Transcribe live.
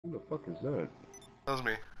Who the fuck is that? That was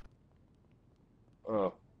me.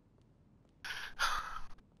 Oh.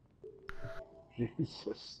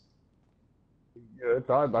 Jesus. Yeah, I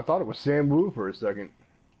thought it was Sam Wu for a second.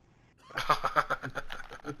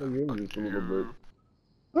 Looks like him just a little bit.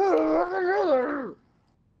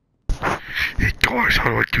 Hey guys, how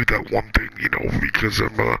do I do that one thing, you know, because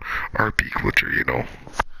I'm a RP glitcher, you know?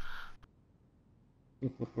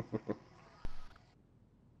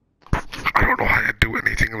 I don't know how to do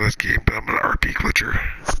anything in this game, but I'm an RP glitcher.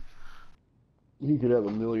 He could have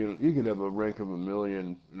a million. He could have a rank of $1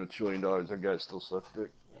 million and $1 trillion. That guy still sucks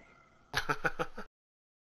dick.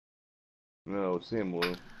 No, Sam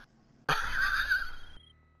Wu.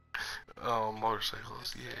 Oh,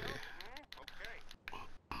 motorcycles, yay. Okay.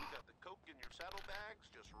 You got the coke in your saddlebags,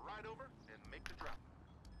 just ride over and make the drop.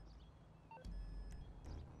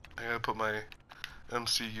 I gotta put my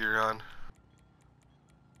MC gear on.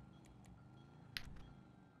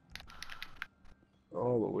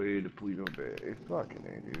 All the way to Paleto Bay. Fucking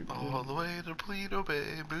A, dude. All the way to Paleto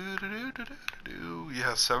Bay. Boo-doo-doo-doo-doo-doo.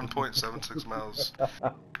 Yeah, 7.76 miles.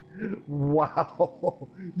 Wow.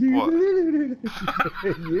 What? You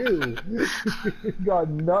got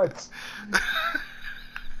nuts.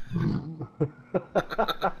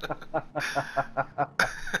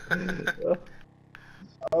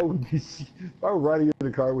 I would be, if I were riding in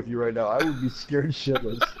the car with you right now, I would be scared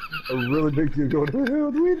shitless. A really big dude going,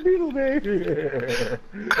 "Sweet Beetle Day,"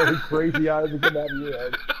 and crazy eyes would come out of your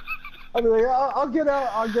head. I'd be like, I'll get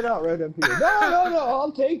out right up here. No,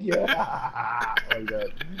 I'll take you. Like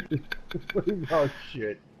that. Oh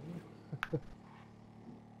shit.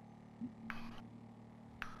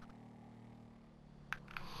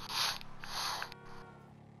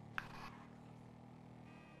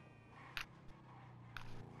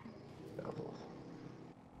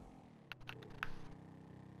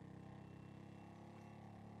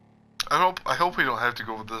 I hope we don't have to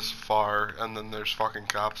go this far and then there's fucking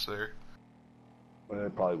cops there.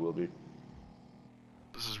 It probably will be.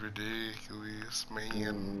 This is ridiculous,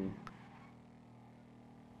 man.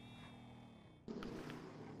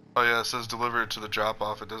 Oh yeah, it says deliver it to the drop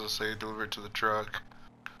off. It doesn't say deliver it to the truck.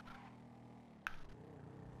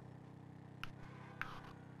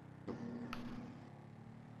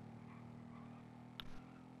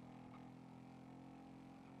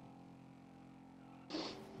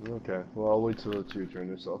 Okay, well I'll wait till it's your turn.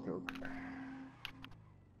 This I'll go.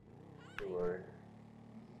 Don't worry.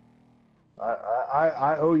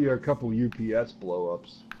 I owe you a couple UPS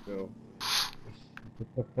blow-ups, so.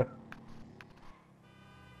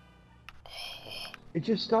 It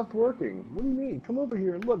just stopped working. What do you mean? Come over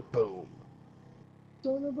here and look. Boom.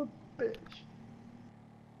 Son of a bitch.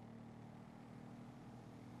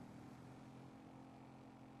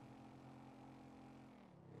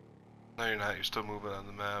 No, you're not. You're still moving on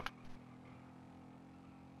the map.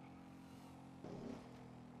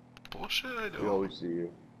 Bullshit, I We know. always see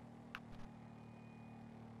you.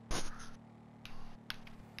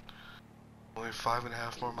 Only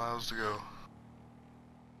 5.5 more miles to go.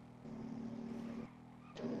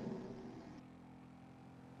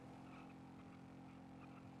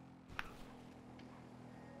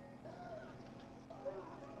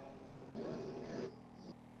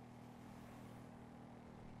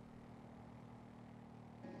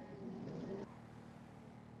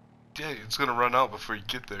 Yeah, it's gonna run out before you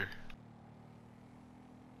get there.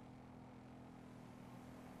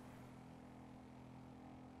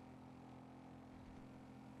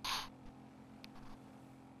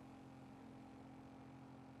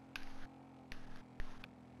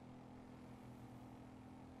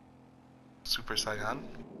 Super Saiyan.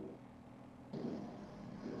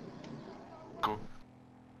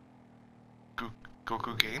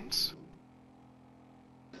 Goku Games?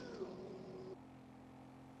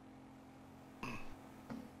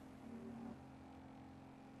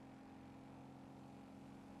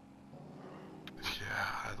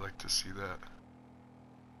 Yeah, I'd like to see that.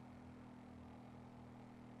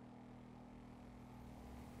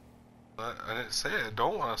 But I didn't say I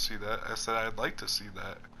don't want to see that. I said I'd like to see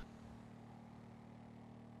that.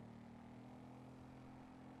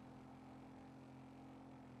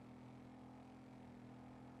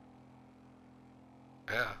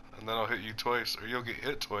 Yeah, and then I'll hit you twice, or you'll get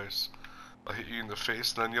hit twice. I'll hit you in the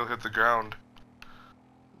face, and then you'll hit the ground.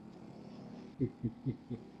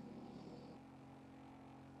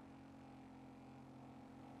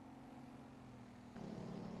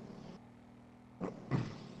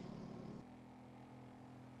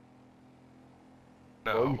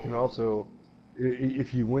 No. Well, you can also,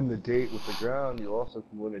 if you win the date with the ground, you also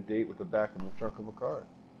can win a date with the back of the trunk of a car,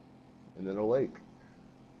 and then a lake.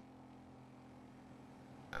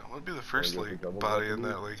 Wouldn't be the first Wanna go like for double body in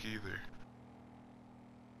Japanese? that lake either.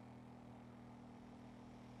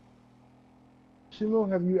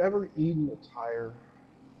 Shimo, have you ever eaten a tire?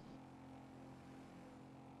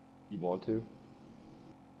 You want to?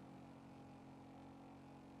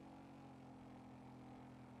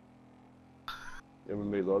 You ever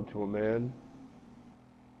made love to a man?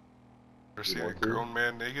 Ever You seen a want to? grown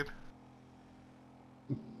man naked?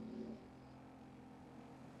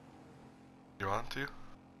 You want to?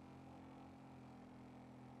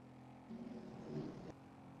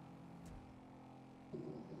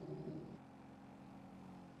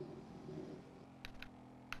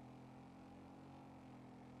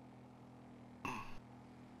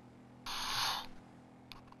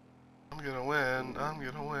 I'm gonna win. I'm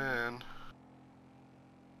gonna win.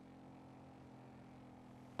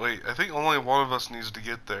 Wait, I think only one of us needs to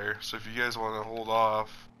get there, so if you guys want to hold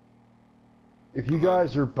off, If you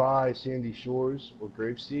guys are by Sandy Shores or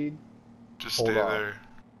Grapeseed, just hold stay on. there.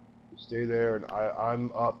 Stay there, and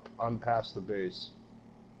I'm past the base.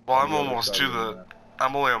 Well, On I'm the other almost side to of the the. map.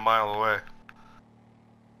 I'm only a mile away.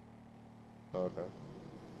 Okay.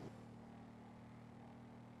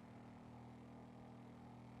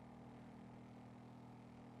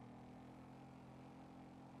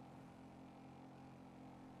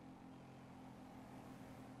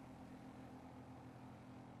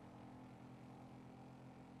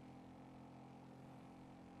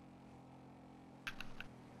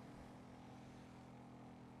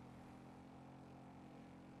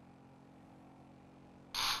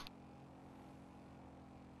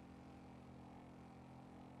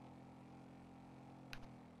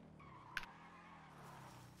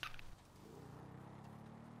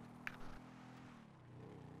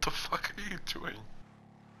 What the fuck are you doing?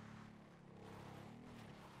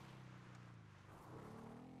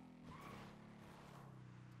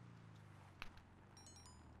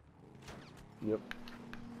 Yep.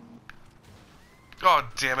 Oh,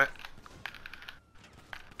 damn it.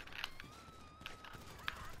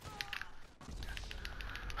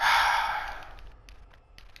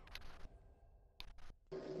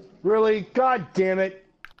 Really? God damn it!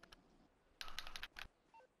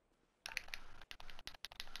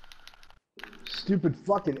 Stupid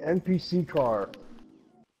fucking NPC car.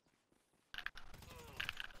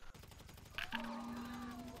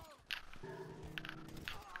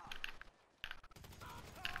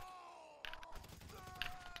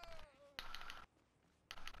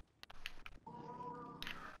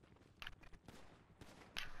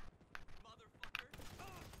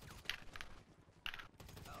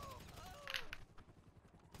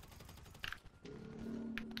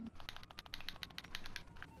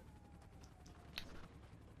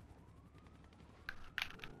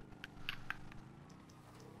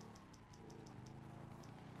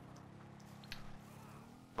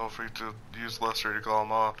 Feel free to use Lester to call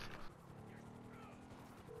him off.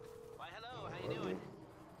 Why, hello, how you doing?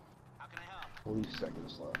 How can I help? 40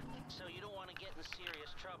 seconds left. So you don't want to get in serious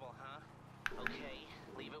trouble, huh? Okay,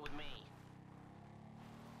 leave it with me.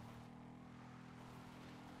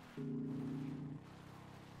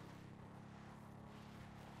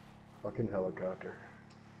 Fucking helicopter.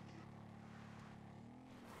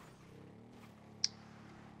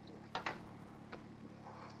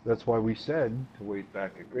 That's why we said to wait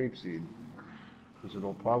back at Grapeseed, because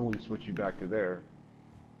it'll probably switch you back to there.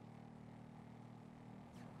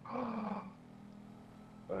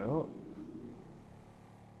 Well,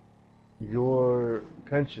 you're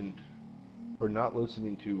pensioned for not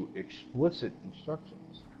listening to explicit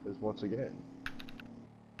instructions, is once again.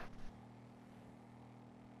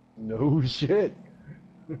 No shit.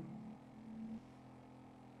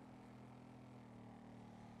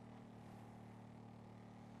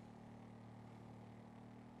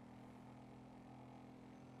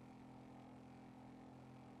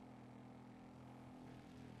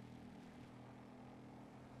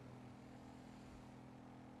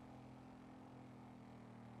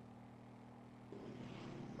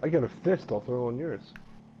 I got a fist I'll throw on yours.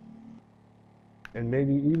 And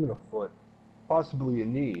maybe even a foot. Possibly a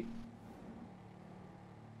knee.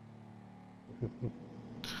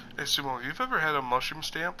 Hey, Sumo, have you ever had a mushroom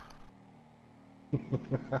stamp?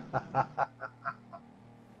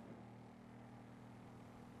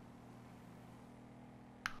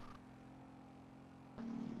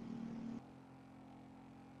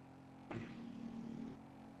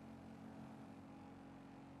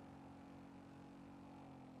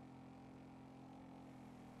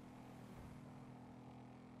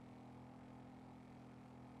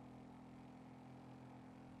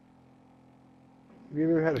 Have you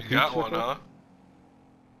ever had a You got poop one, sickle? huh?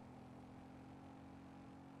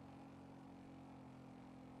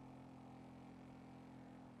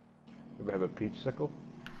 I have a peach sickle?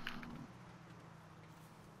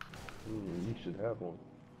 You should have one.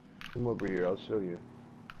 Come over here, I'll show you.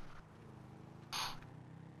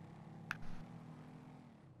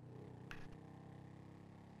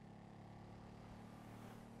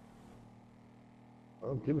 I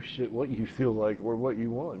don't give a shit what you feel like or what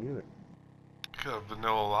you want either. Got a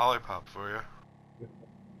vanilla lollipop for you.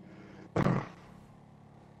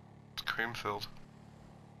 It's cream filled.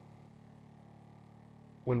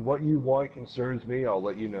 When what you want concerns me, I'll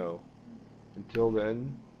let you know. Until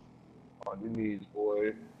then, on your knees,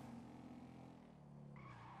 boy.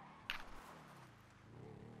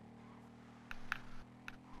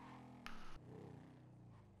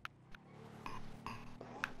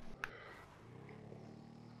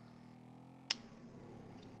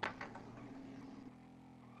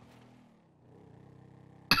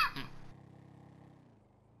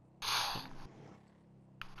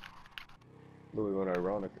 Really went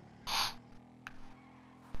ironic.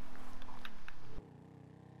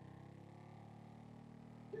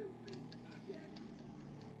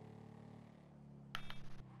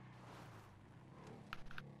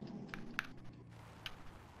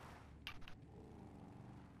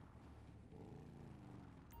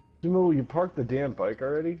 Sumo, you parked the damn bike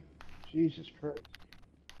already? Jesus Christ.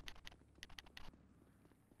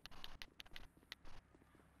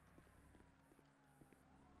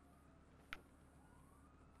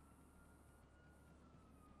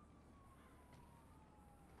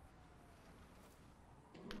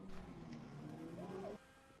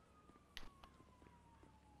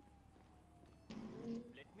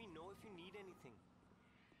 Let me know if you need anything.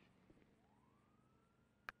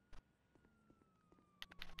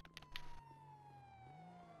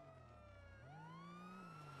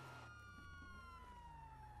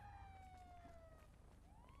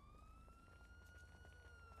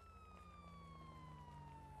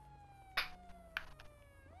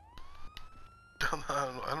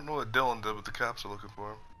 I don't know what Dylan did, but the cops are looking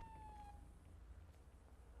for him.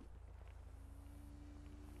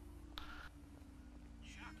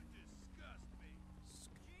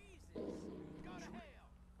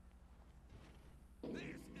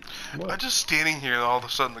 I'm just standing here and all of a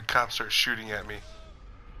sudden the cops start shooting at me.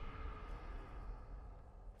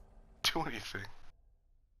 Do anything.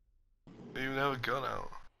 They even have a gun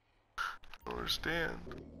out. I don't understand.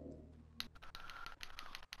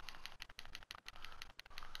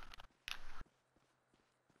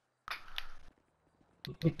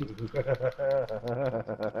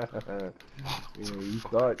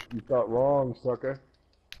 You thought wrong, sucker.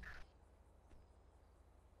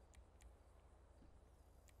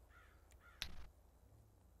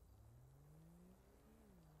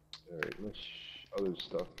 Alright, let's other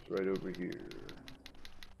stuff right over here.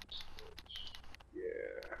 Yeah.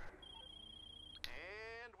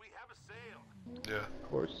 And we have a sale. Yeah. Of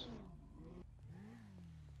course.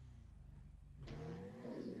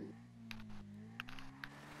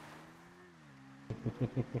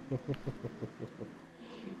 You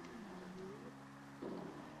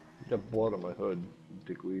got blood on my hood,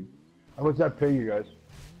 dickweed. How much that pay you guys?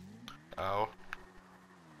 Ow.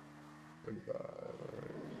 35,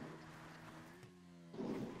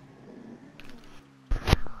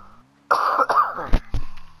 alright.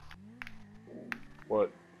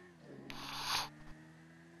 What?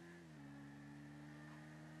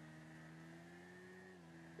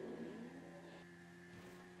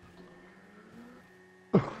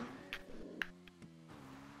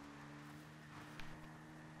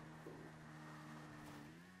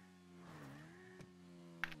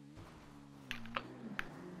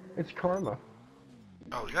 It's karma.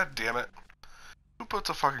 Oh, god damn it. Who puts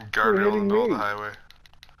a fucking guardrail in the middle of the highway?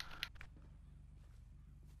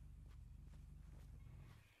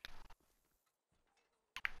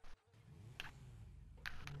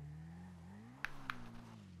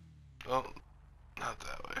 Oh, not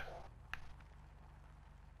that way.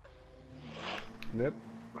 Nip.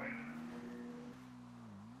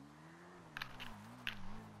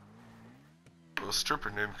 A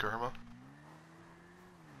stripper named Karma.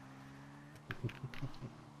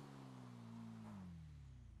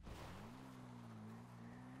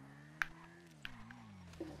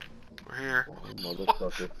 We're here.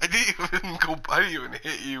 Motherfucker. I didn't even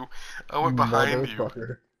hit you. I went behind you.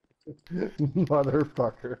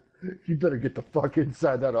 Motherfucker. You better get the fuck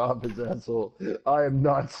inside that office, asshole. I am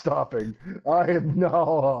not stopping. I'm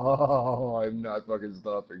not fucking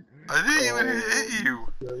stopping. I didn't even hit you.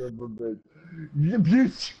 Son of a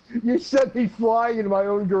bitch. You sent me flying in my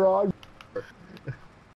own garage.